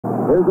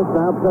Here's the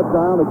snap, set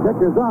down. The kick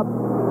is up.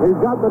 He's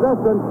got the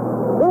distance.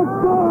 It's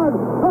good!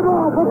 The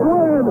Dolphins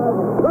win!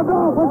 The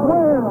Dolphins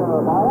win!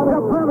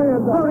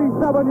 Yepremian,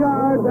 37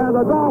 yards, and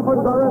the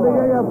Dolphins are in the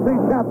AFC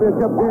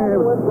Championship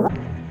game.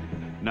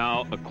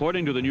 Now,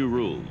 according to the new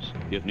rules,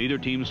 if neither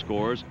team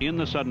scores in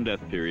the sudden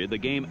death period, the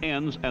game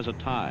ends as a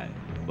tie.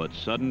 But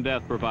sudden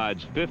death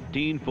provides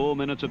 15 full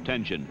minutes of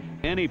tension.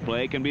 Any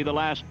play can be the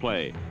last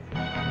play.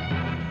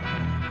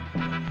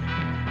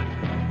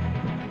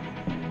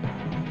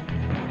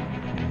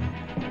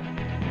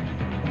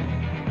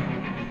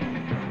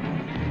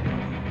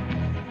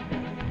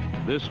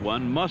 This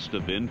one must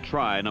have been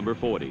try number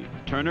 40.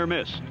 Turner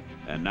missed,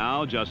 and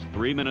now just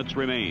 3 minutes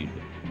remained.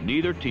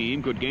 Neither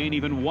team could gain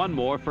even one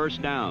more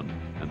first down,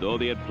 and though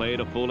they had played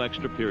a full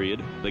extra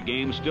period, the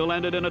game still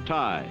ended in a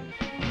tie.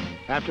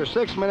 After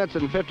 6 minutes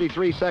and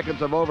 53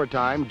 seconds of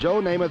overtime,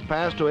 Joe Namath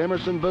passed to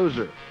Emerson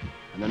Boozer,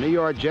 and the New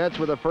York Jets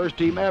were the first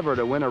team ever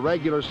to win a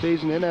regular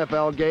season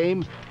NFL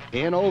game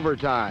in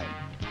overtime.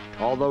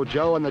 Although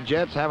Joe and the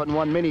Jets haven't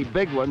won many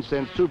big ones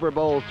since Super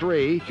Bowl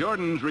III.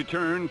 Jordan's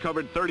return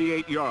covered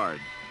 38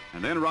 yards,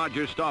 and then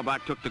Roger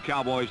Staubach took the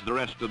Cowboys the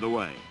rest of the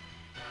way.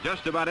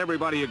 Just about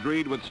everybody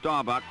agreed with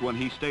Staubach when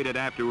he stated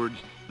afterwards,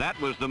 "That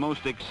was the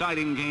most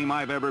exciting game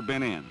I've ever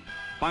been in."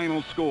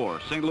 Final score,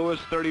 St. Louis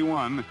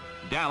 31,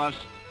 Dallas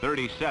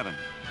 37.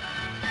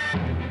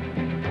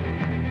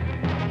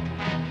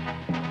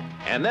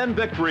 And then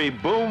victory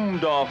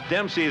boomed off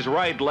Dempsey's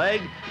right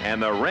leg, and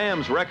the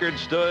Rams' record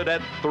stood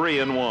at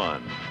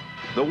 3-1.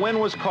 The win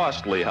was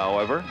costly,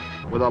 however,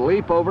 with a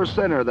leap over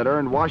center that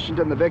earned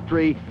Washington the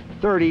victory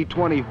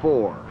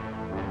 30-24.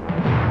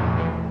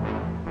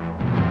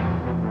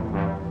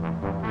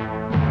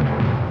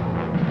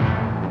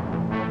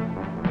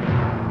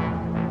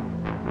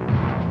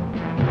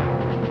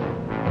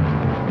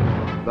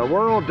 The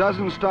world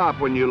doesn't stop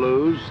when you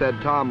lose,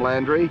 said Tom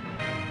Landry.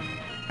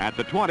 At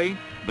the 20,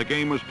 the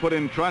game was put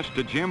in trust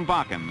to Jim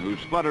Bakken, whose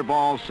flutter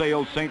ball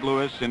sailed St.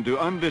 Louis into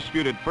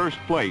undisputed first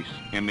place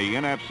in the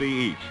NFC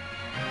East.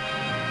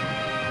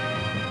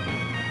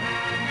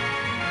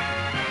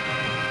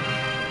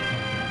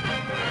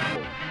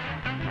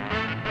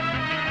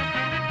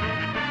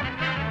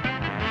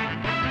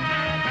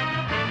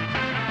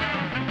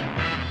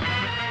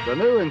 The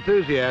new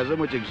enthusiasm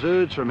which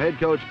exudes from head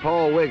coach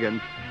Paul Wiggin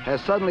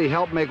has suddenly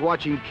helped make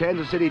watching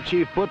Kansas City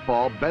Chief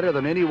football better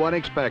than anyone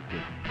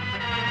expected.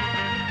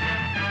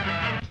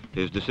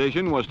 His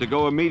decision was to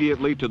go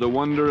immediately to the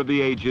wonder of the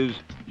ages,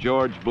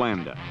 George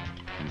Blanda.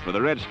 And for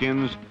the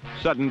Redskins,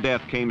 sudden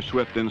death came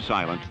swift and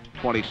silent,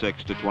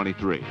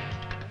 26-23.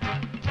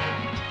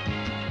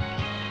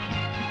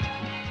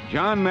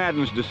 John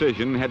Madden's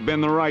decision had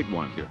been the right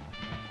one.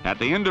 At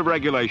the end of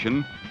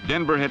regulation,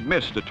 Denver had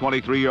missed a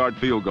 23-yard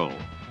field goal.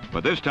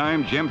 But this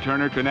time, Jim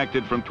Turner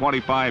connected from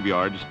 25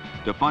 yards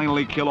to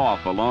finally kill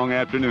off a long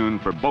afternoon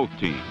for both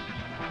teams.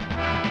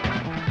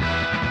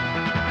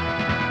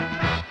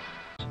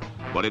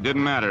 But it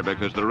didn't matter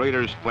because the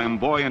Raiders'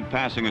 flamboyant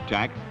passing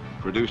attack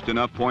produced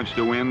enough points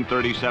to win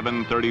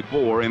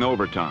 37-34 in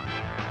overtime.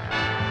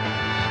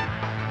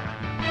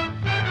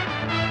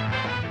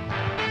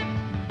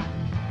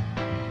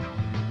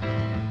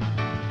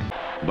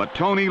 But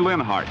Tony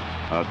Linhart,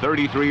 a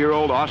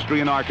 33-year-old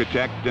Austrian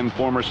architect and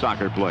former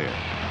soccer player.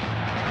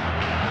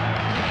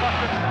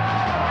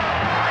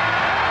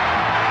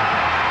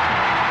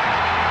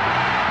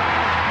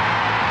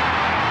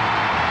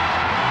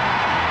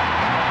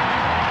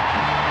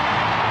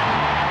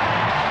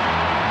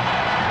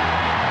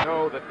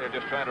 They're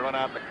just trying to run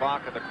out the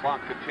clock, and the clock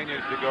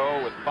continues to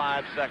go with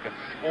 5 seconds,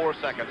 4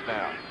 seconds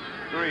now.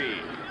 3,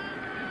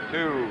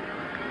 2,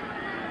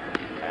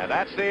 and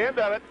that's the end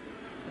of it.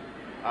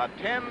 A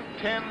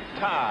 10-10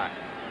 tie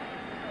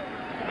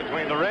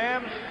between the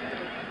Rams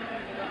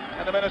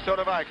and the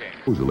Minnesota Vikings.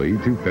 Supposedly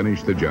to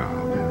finish the job.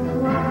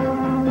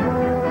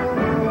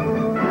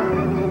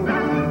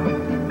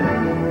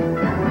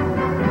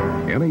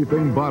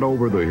 Anything but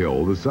over the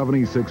hill, the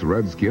 76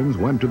 Redskins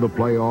went to the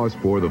playoffs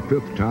for the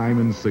 5th time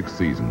in 6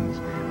 seasons,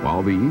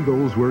 while the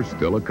Eagles were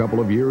still a couple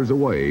of years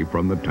away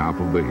from the top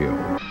of the hill.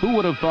 Who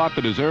would have thought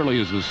that as early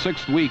as the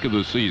 6th week of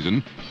the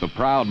season, the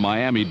proud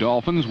Miami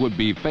Dolphins would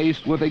be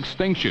faced with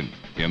extinction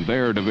in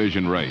their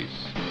division race?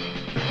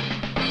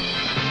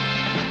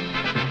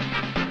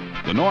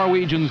 The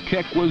Norwegians'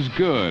 kick was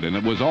good, and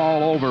it was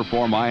all over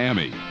for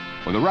Miami.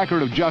 With a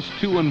record of just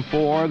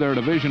 2-4, their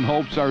division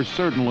hopes are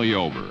certainly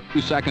over.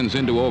 2 seconds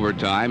into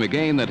overtime, a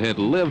game that had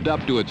lived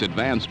up to its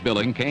advanced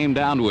billing came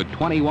down to a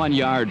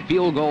 21-yard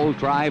field goal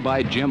try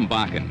by Jim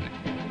Bakken.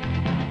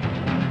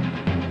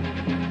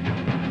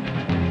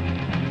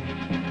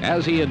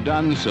 As he had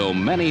done so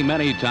many,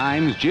 many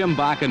times, Jim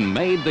Bakken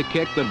made the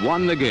kick that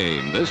won the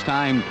game, this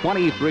time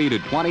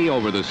 23-20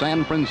 over the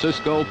San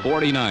Francisco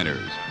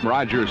 49ers.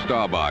 Roger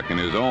Staubach, in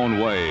his own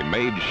way,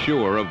 made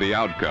sure of the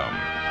outcome.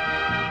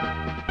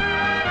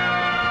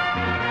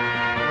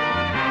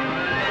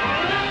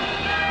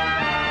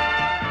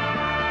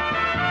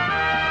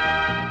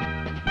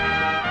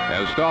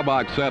 As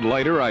Staubach said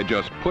later, I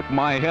just put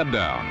my head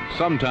down.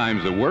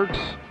 Sometimes it works,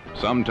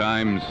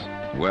 Sometimes,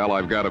 well,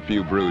 I've got a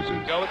few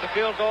bruises. Go with the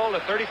field goal,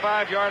 a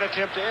 35-yard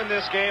attempt to end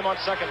this game on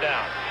second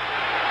down.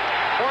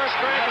 Forrest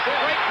Gregg is a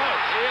great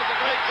coach. He is a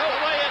great coach.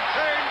 The way it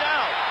turned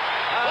out.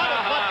 What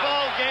a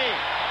football game.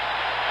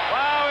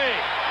 Wowie.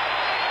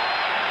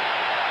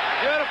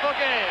 Beautiful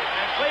game.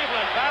 And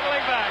Cleveland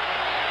battling back.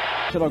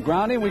 To the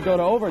grounding, we go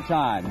to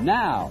overtime.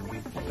 Now,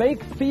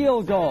 fake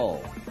field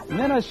goal.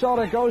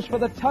 Minnesota goes for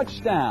the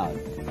touchdown.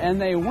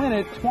 And they win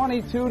it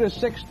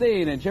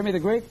 22-16. And Jimmy the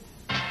Greek?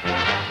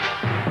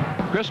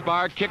 Chris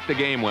Barr kicked the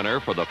game winner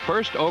for the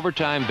first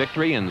overtime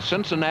victory in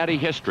Cincinnati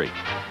history,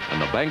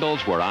 and the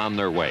Bengals were on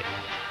their way.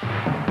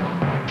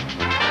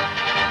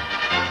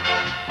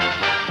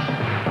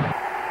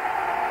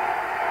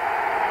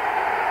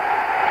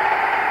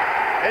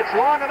 It's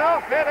long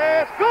enough. It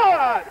is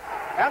good.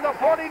 And the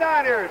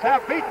 49ers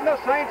have beaten the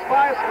Saints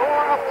by a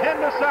score of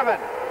 10-7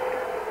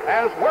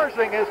 as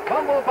Wersing is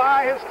fumbled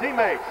by his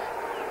teammates.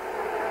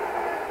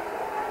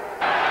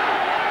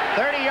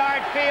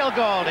 30-yard field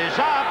goal is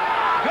up.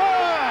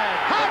 Good.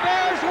 The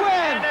Bears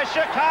win. And the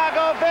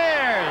Chicago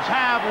Bears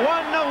have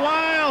won the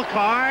wild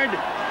card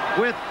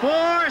with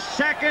 4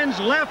 seconds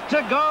left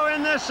to go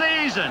in the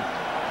season.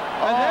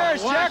 And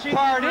there's Jack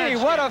Pardee.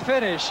 What a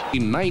finish.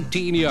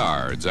 19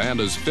 yards,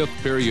 and as fifth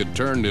period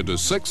turned into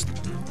sixth,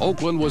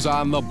 Oakland was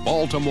on the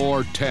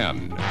Baltimore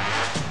 10.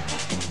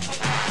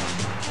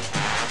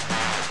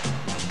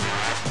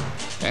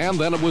 And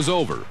then it was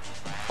over.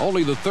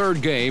 Only the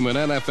third game in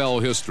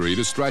NFL history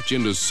to stretch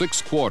into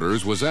 6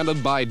 quarters was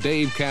ended by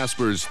Dave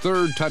Casper's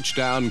third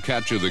touchdown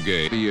catch of the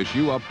game. The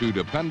issue up to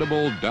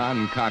dependable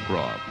Don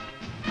Cockcroft.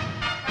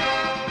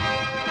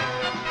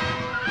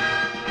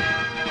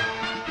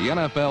 The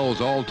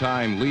NFL's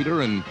all-time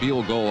leader in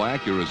field goal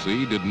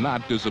accuracy did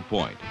not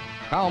disappoint,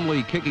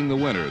 calmly kicking the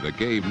winner that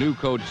gave new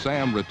coach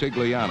Sam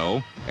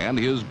Rutigliano and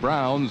his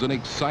Browns an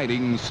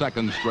exciting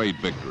second straight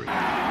victory.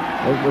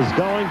 It was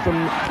going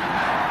from...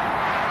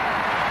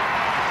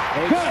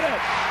 Got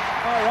it!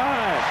 All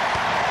right.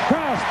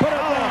 Krause put it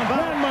down.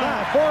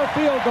 Grandma, 4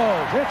 field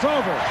goals. It's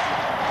over.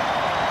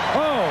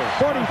 Oh,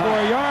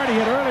 44-yard. He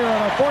hit earlier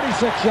on a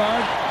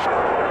 46-yard.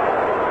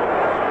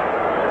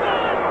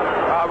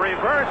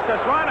 Reverse to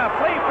run a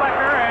flea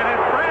flicker, and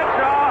it's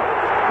Bradshaw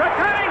to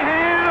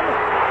Cunningham.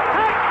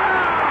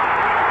 Touchdown!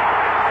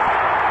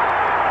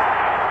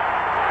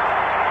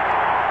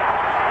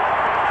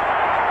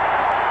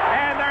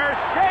 And they're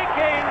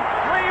shaking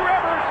Three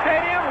Rivers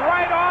Stadium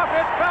right off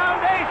its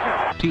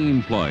foundation.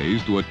 Team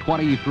plays to a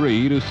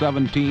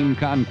 23-17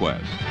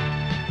 conquest.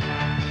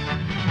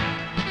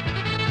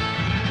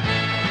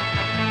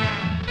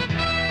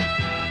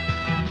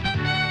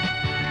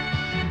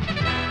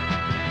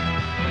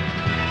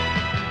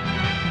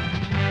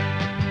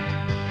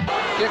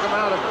 Kick him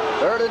out of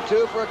 3rd and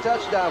 2 for a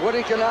touchdown.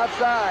 Whittington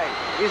outside.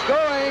 He's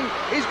going.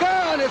 He's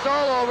gone. It's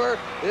all over.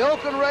 The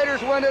Oakland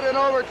Raiders win it in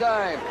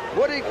overtime.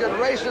 Whittington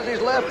races his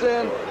left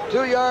in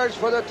 2 yards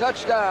for the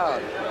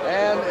touchdown.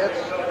 And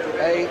it's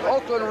a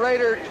Oakland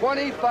Raider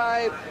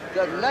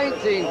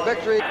 25-19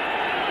 victory.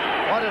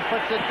 Waters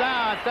puts it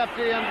down.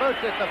 Sefty and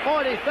boots it. The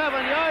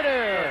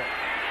 47-yarder.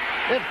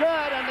 It's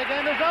good, and the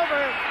game is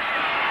over.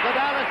 The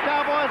Dallas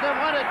Cowboys have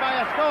won it by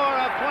a score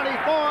of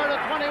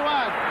 24-21.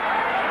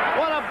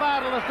 What a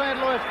battle the St.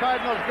 Louis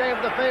Cardinals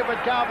gave the favorite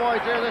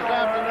Cowboys here this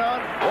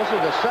afternoon. This is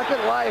the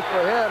second life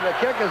for him. The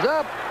kick is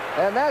up,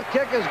 and that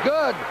kick is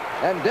good,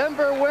 and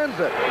Denver wins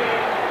it.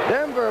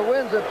 Denver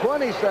wins it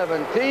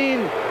 2017,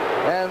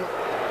 and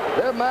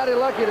they're mighty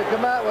lucky to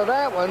come out with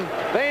that one.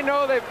 They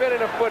know they've been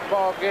in a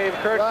football game,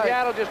 Kurt. Right.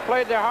 Seattle just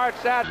played their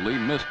hearts out. Lee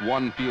missed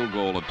 1 field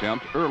goal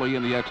attempt early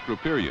in the extra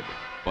period,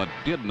 but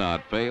did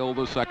not fail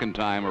the second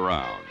time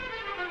around.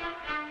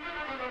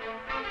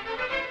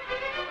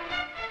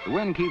 The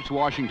win keeps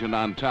Washington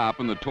on top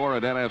in the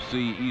torrid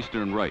NFC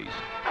Eastern race. 4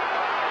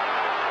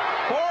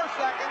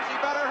 seconds. He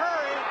better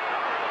hurry.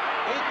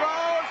 He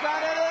throws,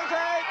 and it is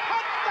a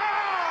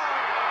touchdown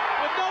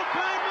with no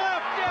time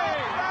left.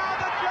 Touchdown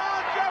to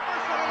John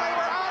Jefferson, and they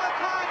were out of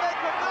time. They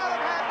could not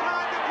have had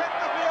time to kick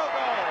the field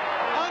goal.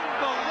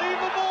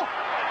 Unbelievable.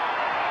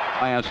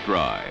 Last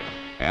drive,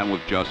 and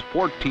with just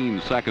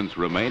 14 seconds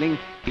remaining,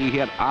 he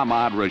hit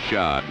Ahmad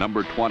Rashad,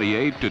 number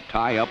 28, to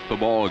tie up the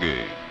ball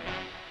game.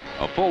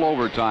 A full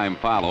overtime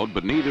followed,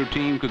 but neither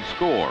team could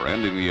score,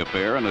 ending the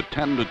affair in a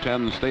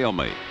 10-10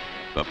 stalemate.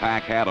 The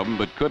Pack had them,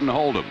 but couldn't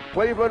hold them.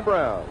 Cleveland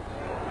Browns.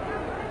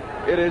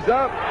 It is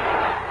up.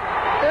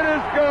 It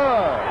is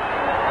good.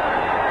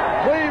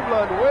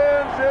 Cleveland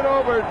wins in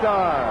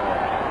overtime.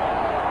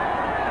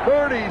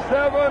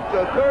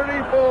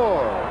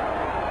 37-34.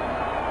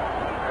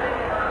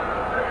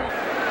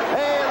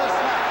 Hey, the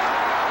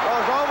snap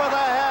goes over the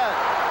head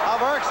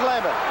of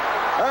Erxleben.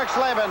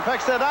 Erxleben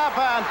picks it up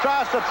and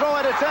tries to throw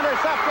it. It's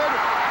intercepted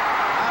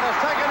and is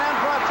taken in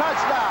for a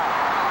touchdown.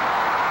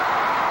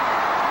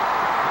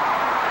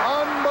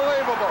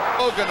 Unbelievable.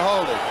 Hogan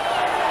holding.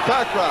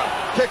 Cockcroft.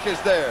 Kick is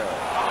there.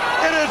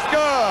 It is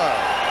good.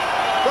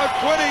 From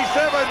 27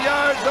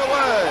 yards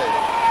away.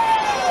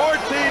 14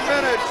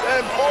 minutes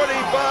and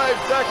 45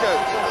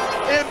 seconds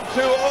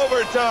into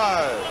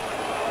overtime.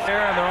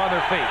 Here, and they're on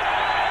their feet.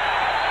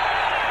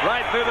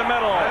 Right through the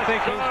middle. I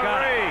think he's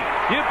got it.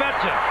 You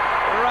betcha.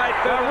 Right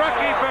through the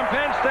rookie from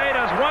Penn State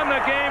has won the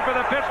game for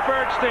the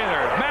Pittsburgh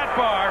Steelers. Matt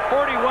Barr,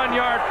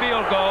 41-yard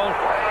field goal.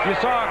 You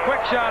saw a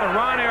quick shot of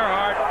Ron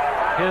Earhart.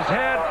 His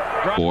head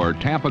dropped. For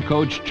Tampa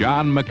coach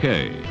John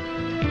McKay.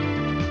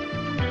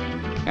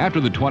 After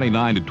the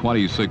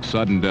 29-26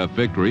 sudden death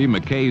victory,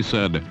 McKay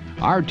said,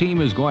 "Our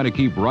team is going to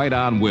keep right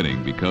on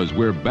winning because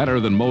we're better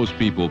than most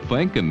people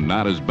think and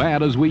not as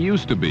bad as we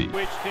used to be."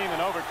 Each team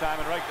in overtime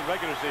in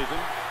regular season.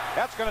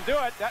 That's going to do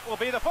it. That will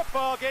be the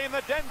football game.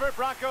 The Denver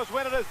Broncos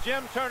win it as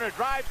Jim Turner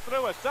drives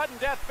through a sudden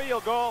death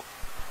field goal.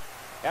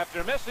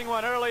 After missing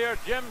one earlier,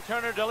 Jim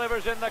Turner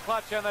delivers in the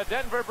clutch, and the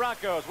Denver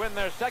Broncos win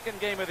their second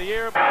game of the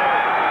year. It's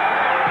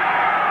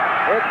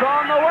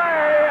on the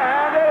way,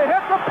 and it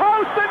hit the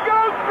post and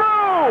goes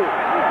through.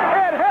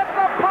 It hit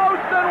the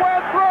post and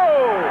went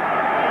through.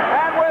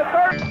 And with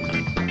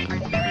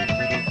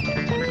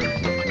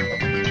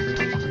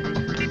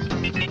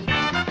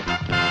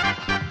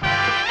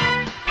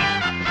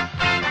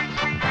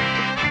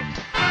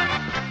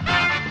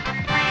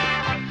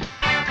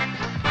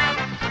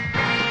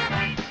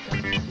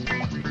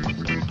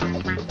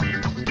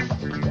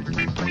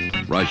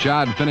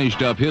Rashad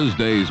finished up his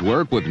day's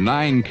work with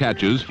 9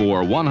 catches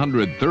for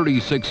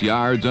 136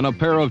 yards and a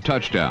pair of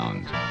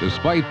touchdowns.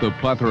 Despite the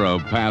plethora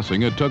of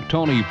passing, it took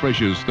Tony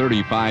Frisch's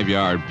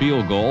 35-yard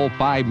field goal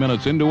 5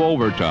 minutes into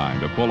overtime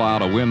to pull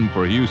out a win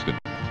for Houston.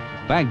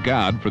 Thank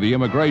God for the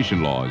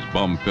immigration laws,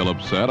 Bum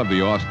Phillips said of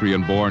the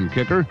Austrian-born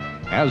kicker,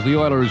 as the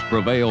Oilers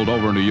prevailed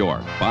over New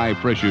York by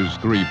Frisch's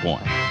 3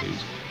 points.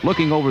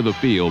 Looking over the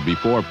field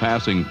before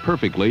passing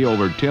perfectly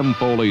over Tim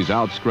Foley's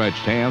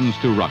outstretched hands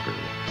to Rucker.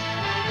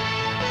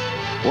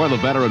 For the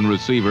veteran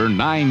receiver,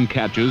 9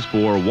 catches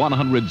for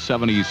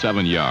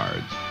 177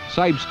 yards.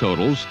 Sipes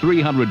totals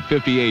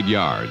 358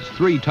 yards,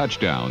 3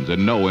 touchdowns,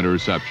 and no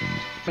interceptions.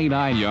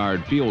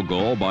 29-yard field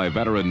goal by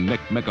veteran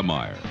Nick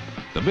Mickemeyer.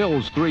 The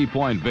Bills'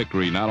 3-point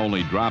victory not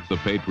only dropped the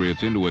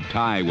Patriots into a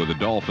tie with the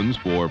Dolphins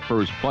for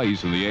first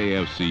place in the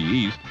AFC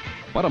East,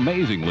 but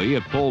amazingly,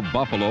 it pulled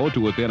Buffalo to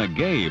within a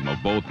game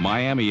of both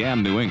Miami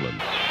and New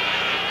England.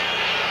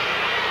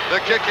 The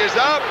kick is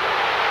up.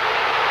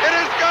 It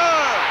is good.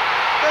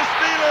 The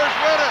Steelers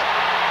win it.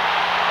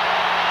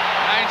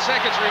 9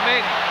 seconds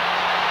remaining.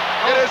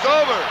 It is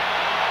over.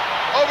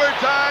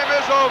 Overtime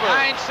is over.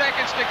 9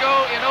 seconds to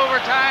go in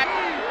overtime.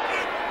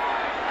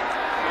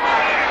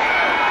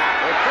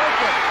 They're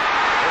taking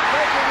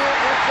it.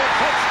 It's a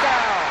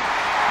touchdown.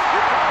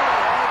 You call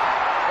it, Hank.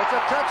 It's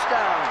a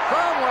touchdown.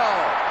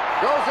 Cromwell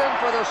goes in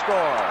for the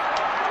score.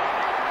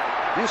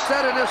 You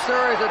said in this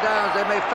series of downs they may